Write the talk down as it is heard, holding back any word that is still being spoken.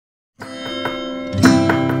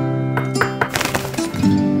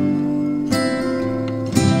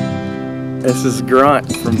This is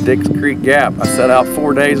Grunt from Dix Creek Gap. I set out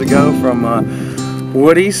 4 days ago from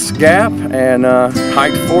Woody's Gap and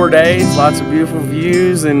hiked 4 days, lots of beautiful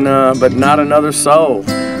views, and but not another soul.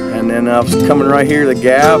 And then I was coming right here to the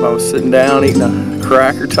Gap. I was sitting down eating a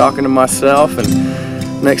cracker, talking to myself,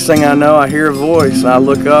 and next thing I know, I hear a voice. I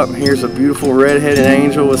look up, and here's a beautiful red-headed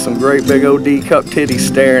angel with some great big old D-cup titties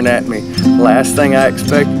staring at me. Last thing I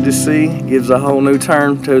expected to see gives a whole new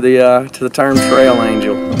turn to the term trail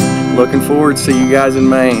angel. Looking forward to see you guys in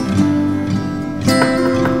Maine.